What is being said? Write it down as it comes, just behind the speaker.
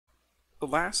The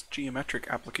last geometric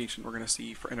application we're going to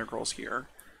see for integrals here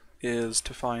is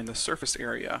to find the surface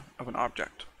area of an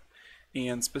object.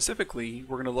 And specifically,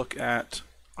 we're going to look at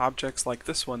objects like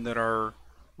this one that are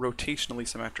rotationally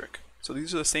symmetric. So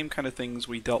these are the same kind of things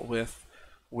we dealt with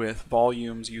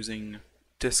volumes using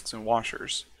disks and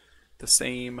washers. The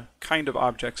same kind of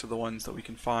objects are the ones that we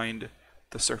can find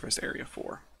the surface area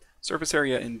for. Surface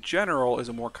area in general is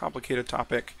a more complicated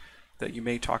topic that you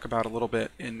may talk about a little bit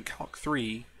in Calc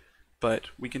 3, but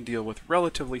we can deal with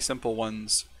relatively simple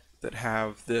ones that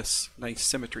have this nice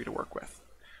symmetry to work with.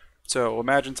 So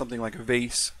imagine something like a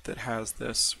vase that has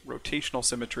this rotational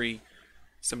symmetry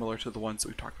similar to the ones that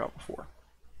we've talked about before.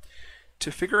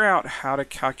 To figure out how to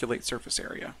calculate surface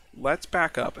area, let's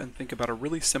back up and think about a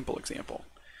really simple example.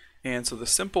 And so the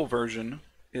simple version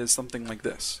is something like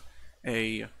this: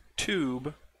 a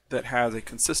tube that has a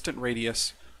consistent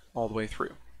radius all the way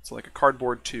through. So like a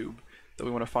cardboard tube that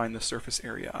we want to find the surface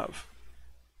area of.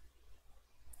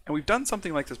 And we've done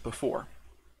something like this before.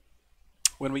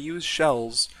 When we use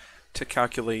shells to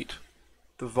calculate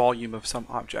the volume of some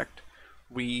object,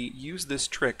 we use this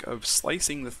trick of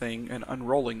slicing the thing and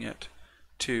unrolling it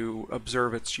to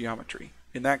observe its geometry.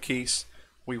 In that case,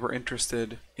 we were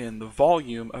interested in the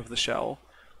volume of the shell.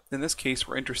 In this case,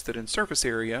 we're interested in surface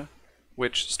area,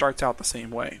 which starts out the same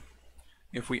way.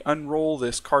 If we unroll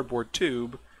this cardboard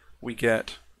tube, we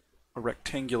get a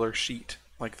rectangular sheet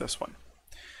like this one.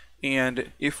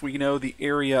 And if we know the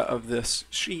area of this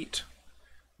sheet,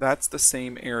 that's the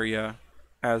same area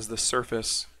as the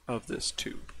surface of this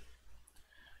tube.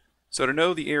 So to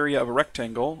know the area of a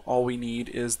rectangle, all we need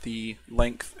is the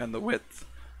length and the width.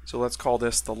 So let's call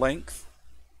this the length.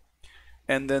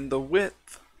 And then the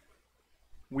width,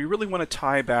 we really want to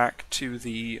tie back to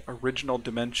the original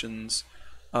dimensions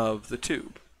of the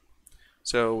tube.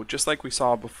 So just like we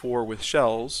saw before with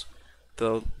shells,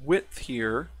 the width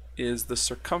here is the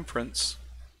circumference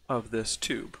of this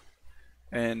tube.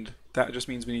 And that just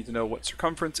means we need to know what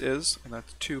circumference is, and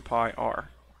that's 2 pi r.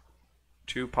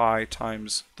 2 pi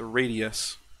times the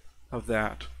radius of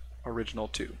that original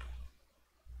tube.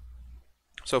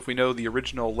 So if we know the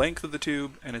original length of the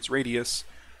tube and its radius,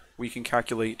 we can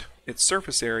calculate its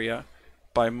surface area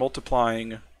by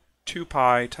multiplying 2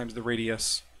 pi times the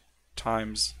radius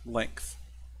times length.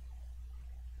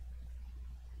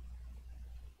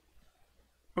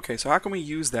 Okay, so how can we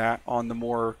use that on the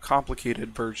more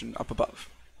complicated version up above?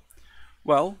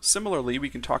 Well, similarly, we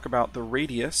can talk about the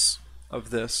radius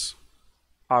of this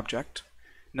object.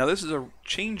 Now this is a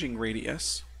changing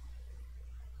radius,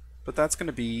 but that's going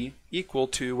to be equal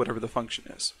to whatever the function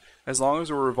is. As long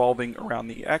as we're revolving around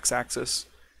the x-axis,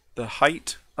 the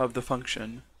height of the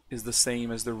function is the same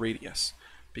as the radius,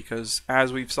 because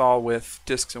as we saw with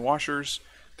disks and washers,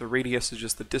 the radius is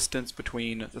just the distance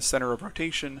between the center of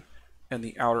rotation and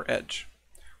the outer edge.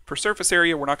 For surface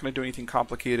area, we're not going to do anything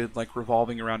complicated like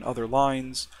revolving around other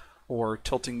lines or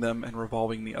tilting them and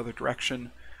revolving the other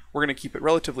direction. We're going to keep it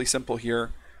relatively simple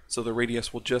here, so the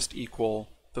radius will just equal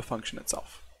the function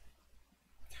itself.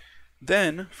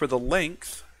 Then for the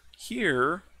length,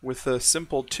 here with a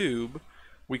simple tube,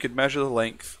 we could measure the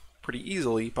length pretty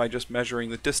easily by just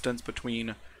measuring the distance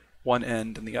between one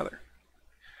end and the other.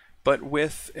 But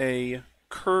with a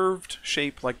curved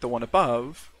shape like the one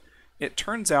above, it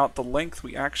turns out the length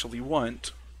we actually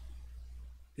want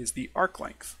is the arc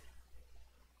length.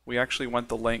 We actually want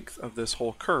the length of this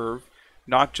whole curve,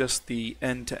 not just the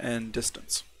end-to-end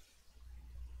distance.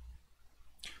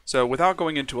 So without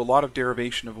going into a lot of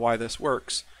derivation of why this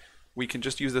works, we can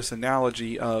just use this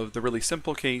analogy of the really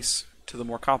simple case to the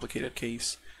more complicated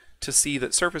case to see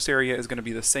that surface area is going to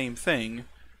be the same thing,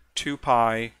 2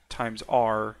 pi times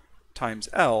r times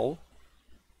L,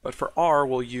 but for r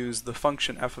we'll use the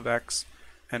function f of x,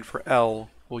 and for L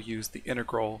we'll use the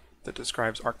integral that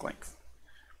describes arc length.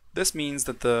 This means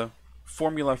that the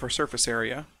formula for surface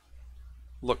area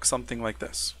looks something like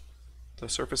this. The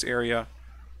surface area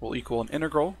will equal an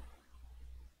integral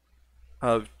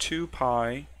of 2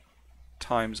 pi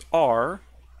times r,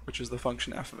 which is the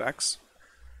function f of x,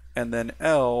 and then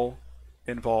L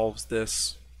involves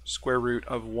this square root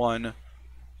of 1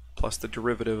 plus the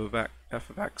derivative of f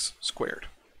of x squared.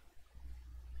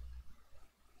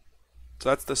 So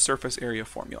that's the surface area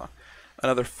formula.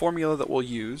 Another formula that we'll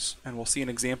use, and we'll see an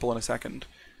example in a second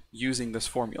using this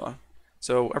formula.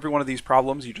 So every one of these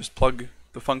problems, you just plug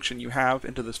the function you have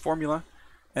into this formula,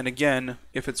 and again,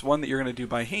 if it's one that you're going to do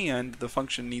by hand, the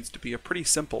function needs to be a pretty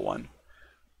simple one.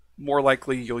 More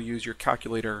likely you'll use your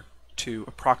calculator to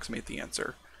approximate the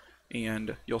answer,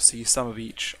 and you'll see some of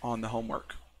each on the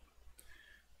homework.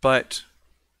 But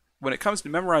when it comes to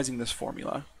memorizing this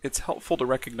formula, it's helpful to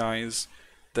recognize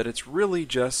that it's really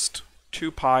just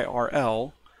 2 pi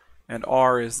RL, and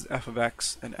R is f of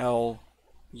x, and L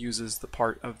uses the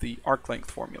part of the arc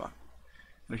length formula.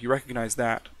 And if you recognize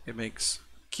that, it makes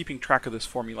keeping track of this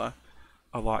formula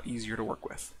a lot easier to work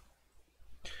with.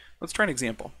 Let's try an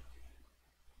example.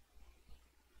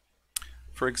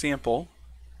 For example,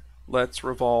 let's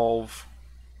revolve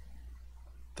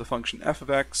the function f of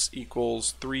x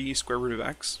equals 3 square root of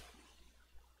x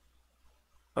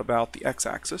about the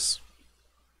x-axis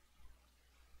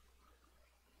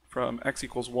from x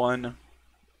equals 1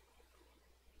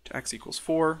 to x equals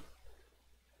 4.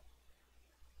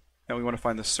 And we want to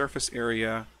find the surface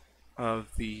area of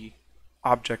the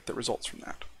object that results from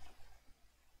that.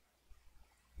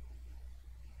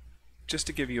 Just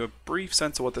to give you a brief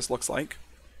sense of what this looks like,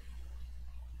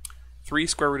 3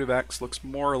 square root of x looks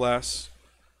more or less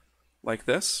like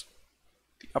this,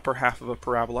 the upper half of a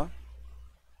parabola.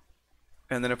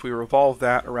 And then if we revolve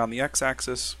that around the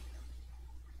x-axis,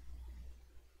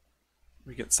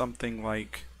 we get something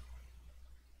like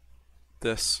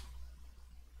this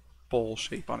bowl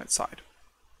shape on its side.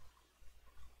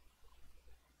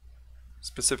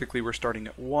 Specifically, we're starting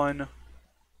at 1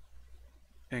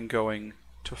 and going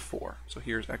to 4. So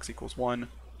here's x equals 1,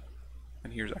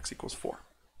 and here's x equals 4.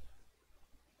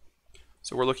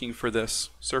 So we're looking for this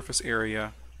surface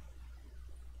area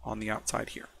on the outside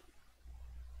here.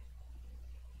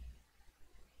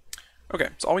 Okay,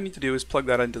 so all we need to do is plug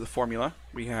that into the formula.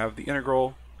 We have the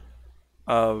integral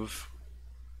of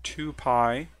 2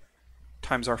 pi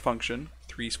times our function,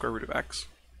 3 square root of x,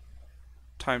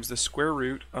 times the square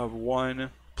root of 1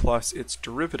 plus its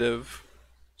derivative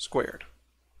squared.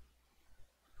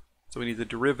 So we need the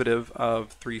derivative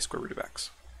of 3 square root of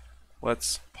x.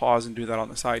 Let's pause and do that on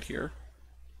the side here.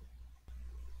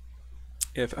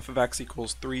 If f of x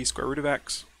equals 3 square root of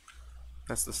x,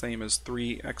 that's the same as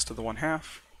 3x to the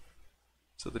 1/2.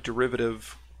 So the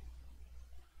derivative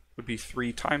would be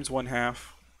 3 times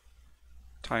 1/2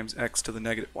 times x to the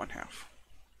negative 1/2,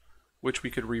 which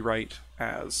we could rewrite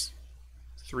as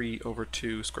 3 over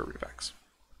 2 square root of x.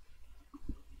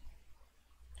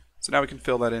 So now we can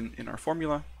fill that in our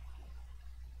formula.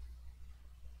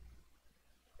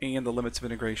 And the limits of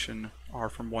integration are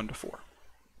from 1 to 4.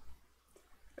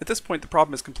 At this point, the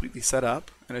problem is completely set up,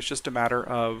 and it's just a matter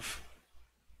of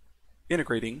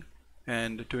integrating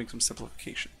and doing some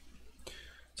simplification.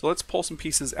 So let's pull some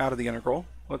pieces out of the integral.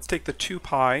 Let's take the 2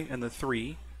 pi and the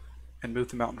 3 and move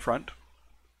them out in front.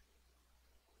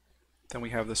 Then we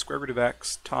have the square root of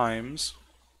x times.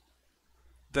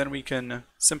 Then we can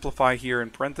simplify here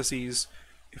in parentheses.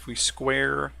 If we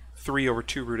square 3 over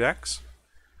 2 root x,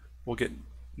 we'll get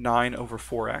 9 over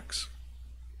 4x.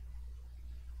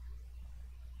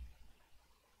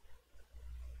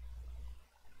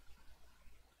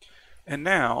 And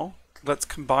now, let's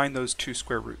combine those two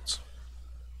square roots.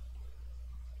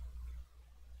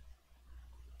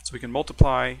 So we can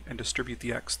multiply and distribute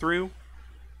the x through.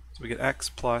 So we get x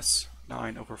plus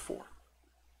 9 over 4.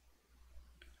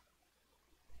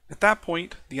 At that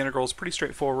point, the integral is pretty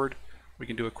straightforward. We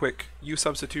can do a quick u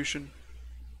substitution.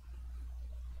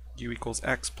 U equals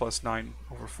x plus 9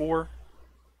 over 4.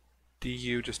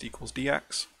 Du just equals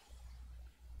dx.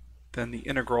 Then the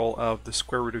integral of the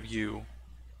square root of u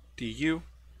du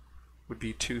would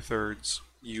be 2/3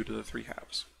 u to the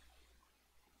 3/2.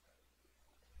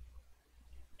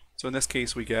 So in this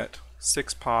case we get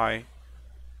 6 pi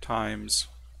times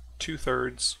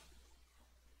 2/3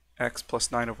 x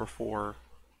plus 9 over 4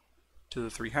 to the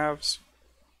 3/2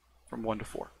 from 1 to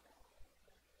 4.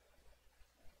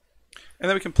 And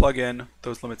then we can plug in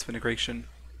those limits of integration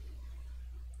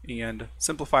and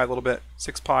simplify a little bit.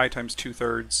 6 pi times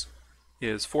 2/3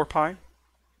 is 4 pi.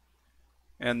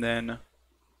 And then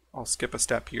I'll skip a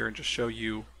step here and just show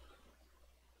you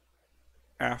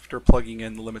after plugging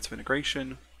in the limits of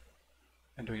integration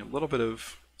and doing a little bit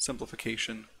of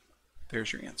simplification,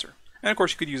 there's your answer. And of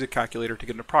course you could use a calculator to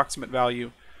get an approximate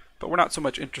value, but we're not so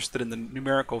much interested in the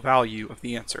numerical value of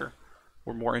the answer.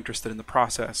 We're more interested in the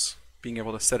process, being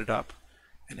able to set it up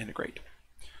and integrate.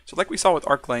 So like we saw with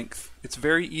arc length, it's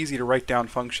very easy to write down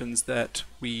functions that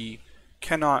we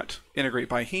cannot integrate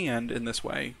by hand in this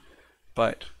way,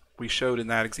 but we showed in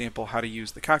that example how to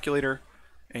use the calculator,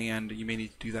 and you may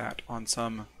need to do that on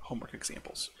some homework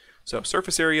examples. So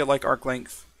surface area, like arc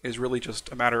length, is really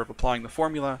just a matter of applying the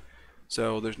formula,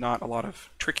 so there's not a lot of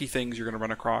tricky things you're going to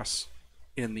run across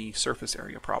in the surface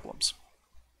area problems.